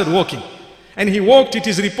just started walking. And he walked, it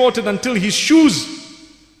is reported, until his shoes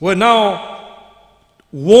were now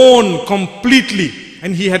worn completely.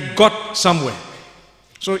 And he had got somewhere.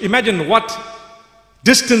 So imagine what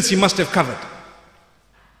distance he must have covered.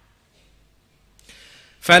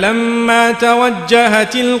 فَلَمَّا تَوَجَّهَ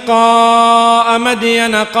تِلْقَاءَ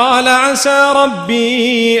مَدْيَنَ قَالَ عَسَى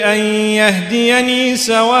رَبِّي أَن يَهْدِيَنِي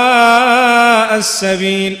سَوَاءَ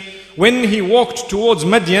السَّبِيلِ. When he walked towards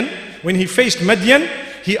Madian, when he faced Madian,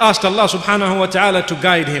 he asked Allah subhanahu wa ta'ala to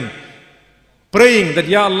guide him, praying that,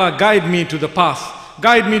 Ya Allah, guide me to the path,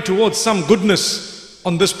 guide me towards some goodness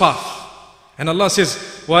on this path. And Allah says,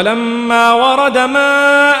 وَلَمَّا وَرَدَ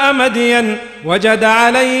مَاءَ مَدْيَنَ وَجَدَ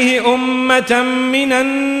عَلَيْهِ أُمَّةً مِّنَ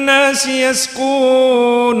النَّاسِ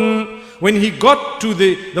يَسْقُونَ. When he got to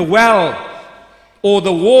the well or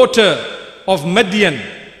the water of Madian,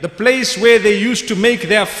 the place where they used to make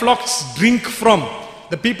their flocks drink from,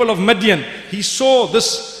 the people of Madian, he saw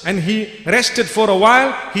this and he rested for a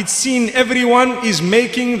while. He'd seen everyone is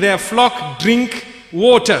making their flock drink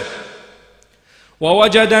water.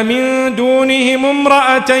 وَوَجَدَ مِن دُونِهِمْ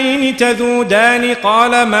امْرَأَتَيْنِ تَذُودَانِ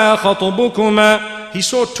قَالَ مَا خَطْبُكُمَا. He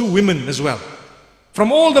saw 2 women as well.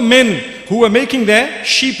 From all the men who were making their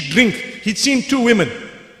sheep drink, he'd seen 2 women.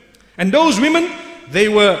 And those women, they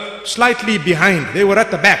were slightly behind. They were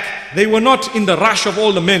at the back. They were not in the rush of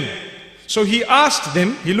all the men. So he asked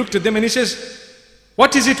them, he looked at them and he says,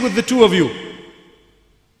 what is it with the 2 of you?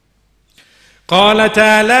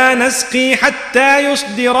 قالتا لا نسقي حتى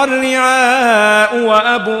يصدر الرعاء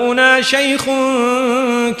وأبونا شيخ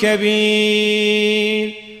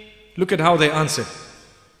كبير. Look at how they answered.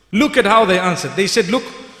 Look at how they answered. They said, look,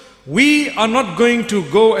 we are not going to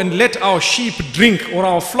go and let our sheep drink or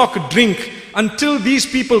our flock drink until these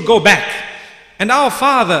people go back. And our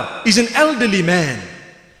father is an elderly man.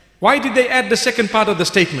 Why did they add the second part of the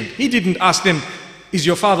statement? He didn't ask them, is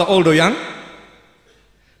your father old or young?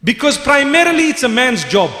 Because primarily it's a man's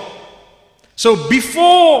job. So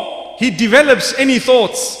before he develops any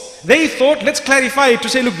thoughts, they thought, let's clarify it to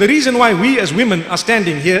say, look, the reason why we as women are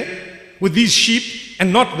standing here with these sheep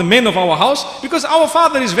and not the men of our house, because our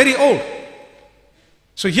father is very old.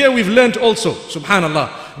 So here we've learned also, subhanallah,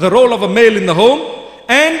 the role of a male in the home.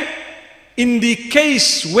 And in the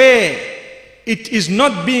case where it is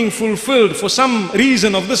not being fulfilled for some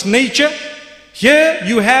reason of this nature, here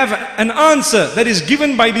you have an answer that is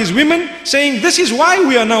given by these women saying, this is why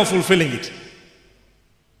we are now fulfilling it.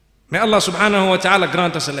 May Allah subhanahu wa ta'ala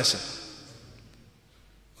grant us a lesson.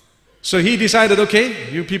 So he decided, okay,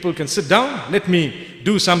 you people can sit down, let me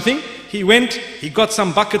do something. He went, he got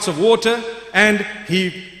some buckets of water and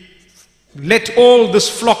he let all this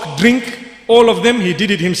flock drink, all of them. He did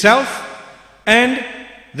it himself and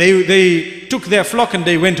they took their flock and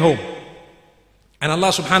they went home. And Allah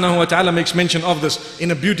subhanahu wa ta'ala makes mention of this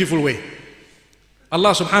in a beautiful way.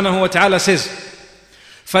 Allah subhanahu wa ta'ala says,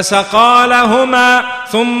 فَسَقَى لَهُمَا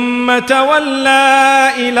ثُمَّ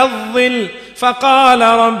تَوَلَّى إِلَى الظِّلِّ فَقَالَ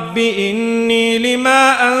رَبِّ إِنِّي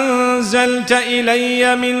لِمَا أَنزَلْتَ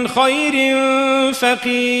إِلَيَّ مِنْ خَيْرٍ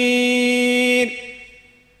فَقِيرٌ.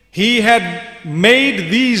 he had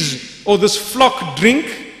made this flock drink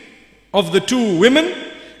of the two women,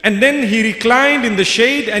 and then he reclined in the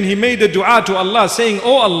shade and he made a dua to Allah saying,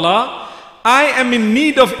 "Oh Allah, I am in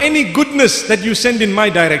need of any goodness that you send in my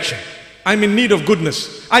direction. I'm in need of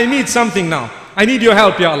goodness. I need something now. I need your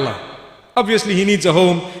help, Ya Allah." Obviously he needs a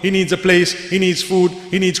home, he needs a place, he needs food,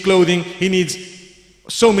 he needs clothing, he needs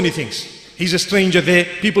so many things. He's a stranger there,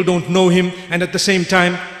 people don't know him, and at the same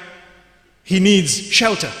time he needs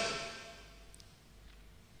shelter.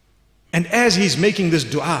 And as he's making this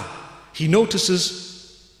dua, he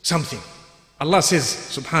notices something. Allah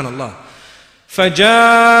says, subhanallah,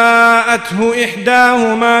 فَجَاءَتْهُ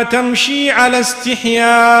إِحْدَاهُمَا تَمْشِي عَلَى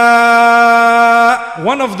اسْتِحْيَاءٍ.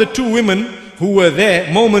 One of the two women who were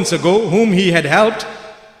there moments ago, whom he had helped,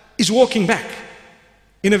 is walking back.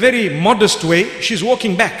 In a very modest way, she's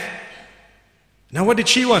walking back. Now what did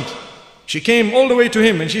she want? She came all the way to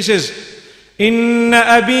him and she says, إِنَّ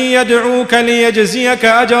أَبِي يَدْعُوكَ لِيَجْزِيَكَ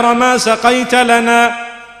أَجْرَ مَا سَقَيْتَ لَنَا.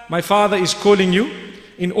 My father is calling you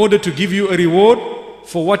in order to give you a reward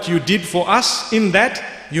for what you did for us, in that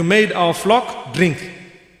you made our flock drink.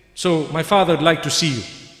 So my father would like to see you.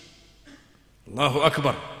 Allahu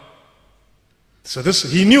Akbar. So this,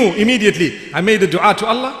 he knew immediately, I made a dua to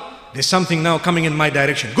Allah, there's something now coming in my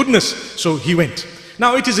direction, goodness. So he went.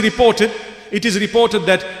 Now it is reported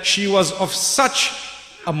that she was of such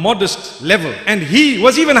a modest level, and he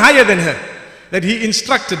was even higher than her, that he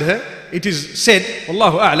instructed her. It is said,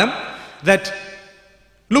 Allahu A'lam, that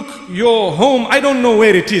look, your home, I don't know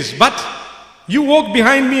where it is, but you walk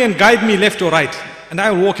behind me and guide me left or right, and I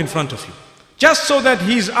will walk in front of you. Just so that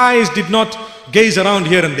his eyes did not gaze around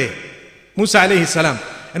here and there. Musa alayhi salam.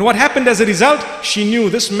 And what happened as a result? She knew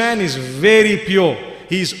this man is very pure.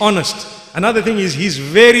 He is honest. Another thing is, he's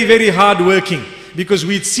very, very hard working. Because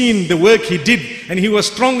we'd seen the work he did, and he was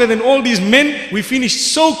stronger than all these men. We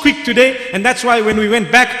finished so quick today, and that's why when we went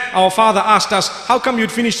back, our father asked us, how come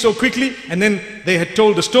you'd finished so quickly? And then they had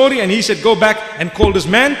told the story, and he said, go back and call this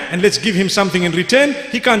man, and let's give him something in return.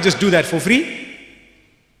 He can't just do that for free.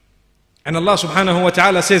 And Allah subhanahu wa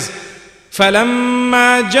ta'ala says,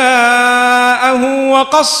 فَلَمَّا جَاءَهُ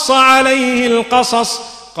وَقَصَّ عَلَيْهِ الْقَصَصِ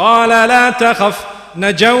قَالَ لَا تَخَفْ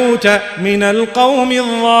نَجَوْتَ مِنَ الْقَوْمِ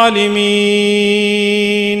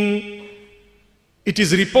الظَّالِمِينَ. It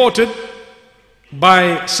is reported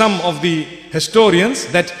by some of the historians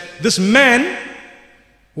that this man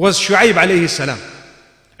was Shu'aib alayhi salam.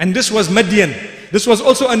 And this was Madian. This was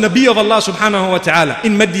also a Nabi of Allah subhanahu wa ta'ala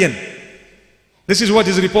in Madian. This is what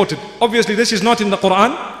is reported. Obviously this is not in the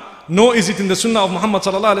Quran, nor is it in the Sunnah of Muhammad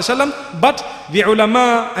sallallahu alaihi wasallam, but the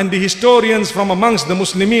ulama and the historians from amongst the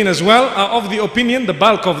Muslimin as well are of the opinion, the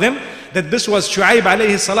bulk of them, that this was Shu'aib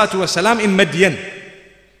alayhi salatu wasalam in Madian.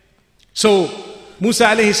 So Musa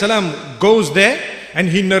alayhi salam goes there and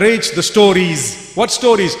he narrates the stories. What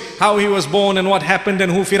stories? How he was born and what happened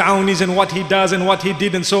and who Fir'aun is and what he does and what he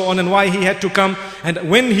did and so on and why he had to come. And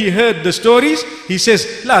when he heard the stories, he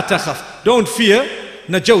says, La takhaf, don't fear,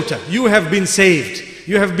 najawta, you have been saved.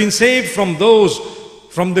 You have been saved from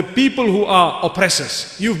the people who are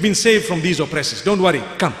oppressors. You've been saved from these oppressors. Don't worry,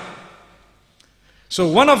 come. So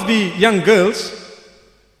one of the young girls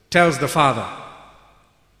tells the father,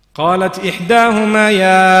 قالت إحداهما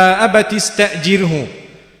يا أبت استأجره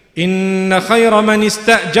إن خير من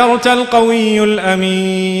استأجرت القوي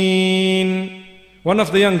الأمين. One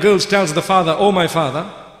of the young girls tells the father, oh my father,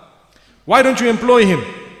 why don't you employ him?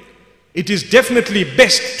 It is definitely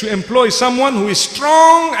best to employ someone who is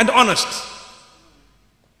strong and honest,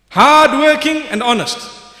 hard-working and honest.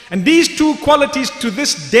 And these two qualities to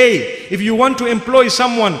this day, if you want to employ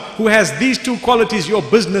someone who has these two qualities, your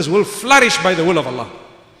business will flourish by the will of Allah.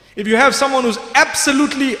 If you have someone who's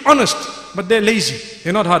absolutely honest, but they're lazy,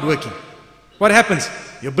 they're not hard-working, what happens?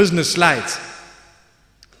 Your business slides.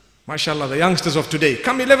 MashaAllah, the youngsters of today,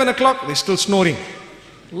 come 11 o'clock, they're still snoring.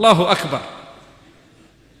 Allahu Akbar.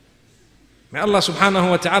 May Allah subhanahu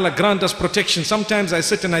wa ta'ala grant us protection. Sometimes I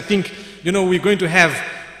sit and I think, we're going to have,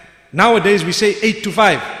 nowadays we say 8 to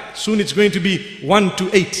 5. Soon it's going to be 1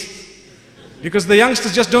 to 8. Because the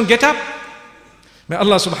youngsters just don't get up. May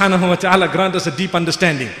Allah subhanahu wa ta'ala grant us a deep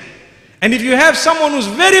understanding. And if you have someone who's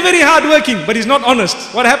very, very hard working, but he's not honest,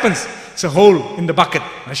 what happens? It's a hole in the bucket,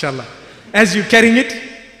 mashallah. As you're carrying it,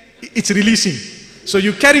 it's releasing. So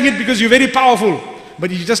you're carrying it because you're very powerful,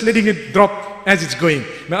 but you're just letting it drop as it's going.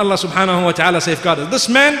 May Allah subhanahu wa ta'ala safeguard us. This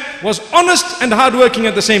man was honest and hardworking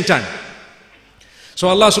at the same time. So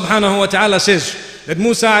Allah subhanahu wa ta'ala says that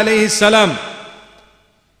Musa alayhi salam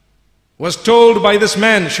was told by this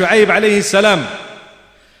man, Shu'aib alayhi salam,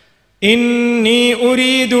 إني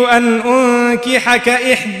أريد أن أنكحك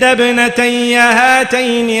إحدى ابنتي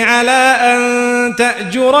هاتين على أن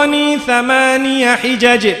تأجرني 8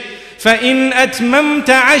 حجج فإن أتممت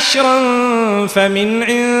 10 فمن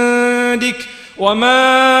عندك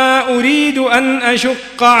وما أريد أن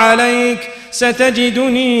أشق عليك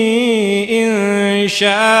ستجدني إن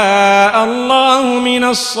شاء الله من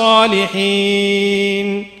الصالحين.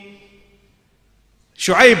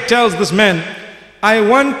 Shu'aib tells this man, I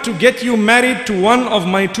want to get you married to one of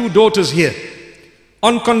my 2 daughters here,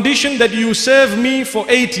 on condition that you serve me for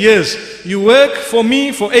 8 years. You work for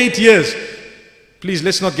me for 8 years. Please,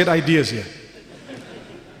 let's not get ideas here.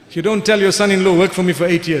 You don't tell your son-in-law, work for me for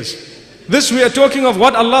 8 years. This we are talking of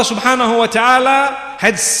what Allah subhanahu wa ta'ala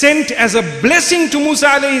had sent as a blessing to Musa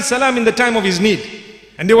alayhi salam in the time of his need.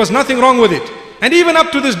 And there was nothing wrong with it. And even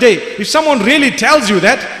up to this day, if someone really tells you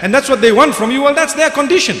that, and that's what they want from you, well, that's their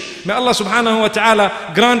condition. May Allah subhanahu wa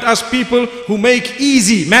ta'ala grant us people who make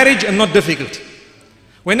easy marriage and not difficult.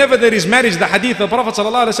 Whenever there is marriage, the hadith, the Prophet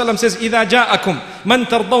sallallahu alaihi wasallam says, إِذَا جَاءَكُمْ مَنْ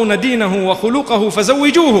تَرْضَوْنَ دِينَهُ وَخُلُقَهُ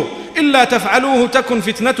فَزَوِّجُوهُ إِلَّا تَفْعَلُوهُ تَكُنْ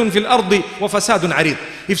فِتْنَةٌ فِي الْأَرْضِ وَفَسَادٌ عَرِيضٌ.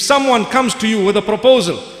 If someone comes to you with a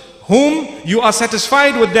proposal, whom you are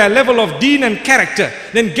satisfied with their level of deen and character,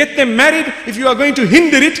 then get them married. If you are going to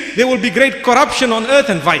hinder it, there will be great corruption on earth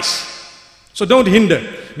and vice. So don't hinder.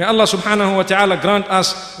 May Allah subhanahu wa ta'ala grant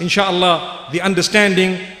us, inshallah, the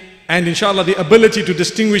understanding and inshallah the ability to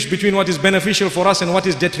distinguish between what is beneficial for us and what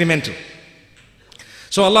is detrimental.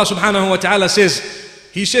 So Allah subhanahu wa ta'ala says,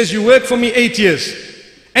 He says, you work for me 8 years.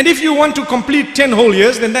 And if you want to complete 10 whole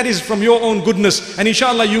years, then that is from your own goodness. And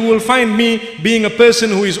inshallah, you will find me being a person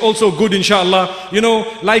who is also good, inshallah. You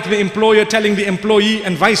know, like the employer telling the employee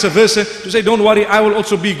and vice versa, to say, don't worry, I will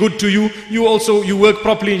also be good to you. You work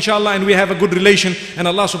properly, inshallah, and we have a good relation. And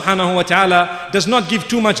Allah subhanahu wa ta'ala does not give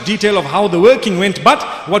too much detail of how the working went. But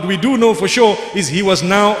what we do know for sure is he was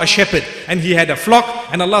now a shepherd. And he had a flock,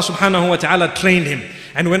 and Allah subhanahu wa ta'ala trained him.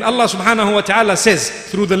 And when Allah subhanahu wa ta'ala says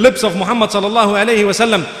through the lips of Muhammad sallallahu alayhi wa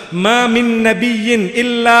sallam, مَا مِن نَبِيٍّ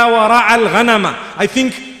إِلَّا وَرَعَ الْغَنَمَ, I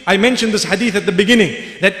think I mentioned this hadith at the beginning,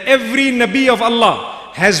 that every Nabi of Allah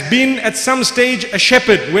has been at some stage a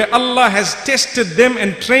shepherd, where Allah has tested them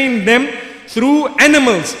and trained them through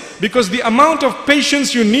animals, because the amount of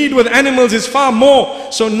patience you need with animals is far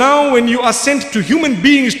more. So now when you are sent to human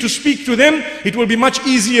beings to speak to them, it will be much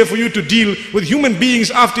easier for you to deal with human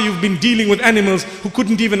beings after you've been dealing with animals who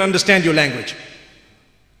couldn't even understand your language.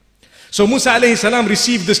 So Musa alayhi salam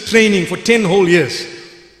received this training for 10 whole years.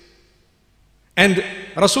 And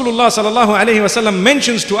Rasulullah sallallahu alayhi wasallam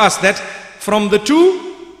mentions to us that from the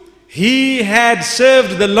 2, he had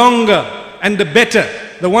served the longer and the better,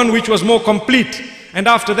 the one which was more complete. And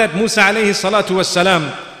after that, Musa alayhi salatu was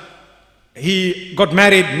salam, he got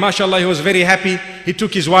married. MashaAllah, he was very happy. He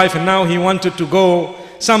took his wife, and now he wanted to go.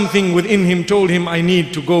 Something within him told him, I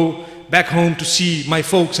need to go back home to see my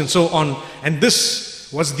folks and so on. And this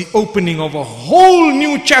was the opening of a whole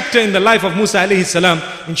new chapter in the life of Musa alayhi salam.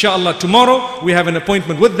 Inshallah, tomorrow we have an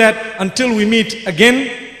appointment with that. Until we meet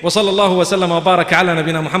again, وصلى الله وسلم وبارك على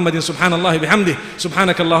نبينا محمد سبحان الله بحمده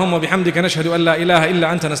سبحانك اللهم وبحمدك نشهد أن لا إله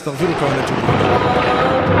إلا أنت نستغفرك ونتوب إليك.